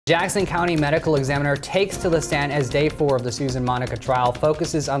Jackson County medical examiner takes to the stand as day 4 of the Susan Monica trial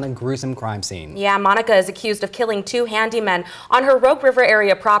focuses on the gruesome crime scene. Yeah, Monica is accused of killing 2 handymen on her Rogue River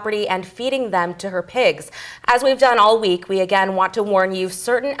area property and feeding them to her pigs. As we've done all week, we again want to warn you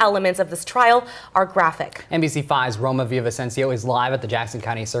certain elements of this trial are graphic. NBC 5's Roma Villavicencio is live at the Jackson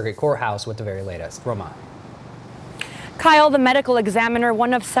County Circuit Courthouse with the very latest. Roma. Kyle, the medical examiner,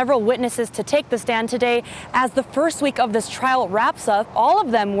 one of several witnesses to take the stand today. As the first week of this trial wraps up, all of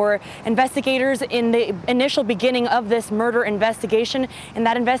them were investigators in the initial beginning of this murder investigation, and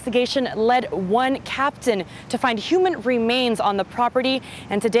that investigation led one captain to find human remains on the property.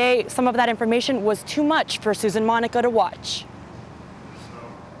 And today, some of that information was too much for Susan Monica to watch.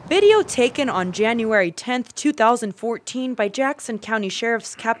 Video taken on January 10, 2014 by Jackson County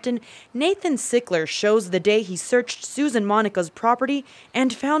Sheriff's Captain Nathan Sickler shows the day he searched Susan Monica's property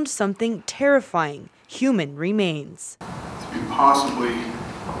and found something terrifying: human remains. To be possibly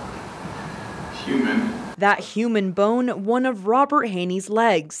human. That human bone, one of Robert Haney's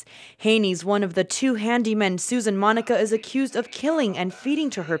legs. Haney's one of the 2 handymen Susan Monica is accused of killing and feeding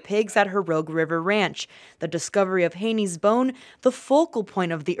to her pigs at her Rogue River ranch. The discovery of Haney's bone, the focal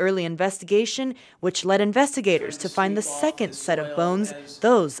point of the early investigation, which led investigators to find the second set of bones,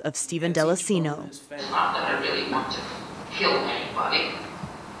 those of Stephen Delacino. Not that I really want to kill anybody.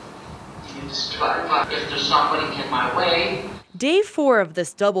 But if there's somebody in my way. Day 4 of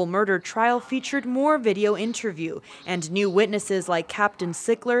this double murder trial featured more video interview and new witnesses like Captain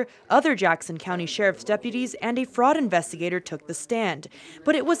Sickler, other Jackson County Sheriff's deputies, and a fraud investigator took the stand.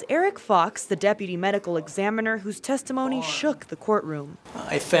 But it was Eric Fox, the deputy medical examiner, whose testimony shook the courtroom.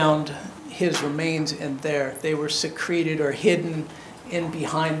 I found his remains in there. They were secreted or hidden in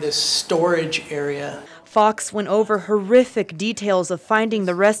behind this storage area. Fox went over horrific details of finding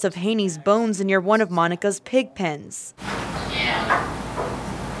the rest of Haney's bones near one of Monica's pig pens.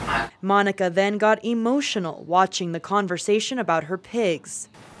 Monica then got emotional watching the conversation about her pigs.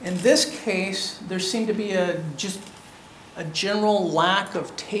 In this case, there seemed to be just a general lack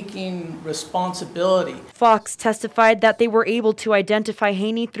of taking responsibility. Fox testified that they were able to identify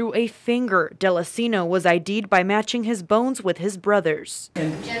Haney through a finger. Delacino was ID'd by matching his bones with his brother's.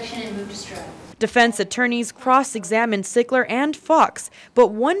 Objection and move to strike. Defense attorneys cross-examined Sickler and Fox, but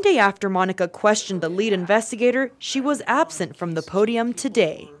one day after Monica questioned the lead investigator, she was absent from the podium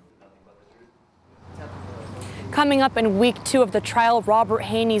today. Coming up in week 2 of the trial, Robert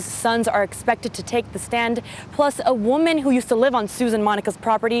Haney's sons are expected to take the stand. Plus, a woman who used to live on Susan Monica's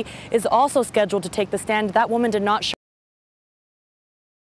property is also scheduled to take the stand. That woman did not show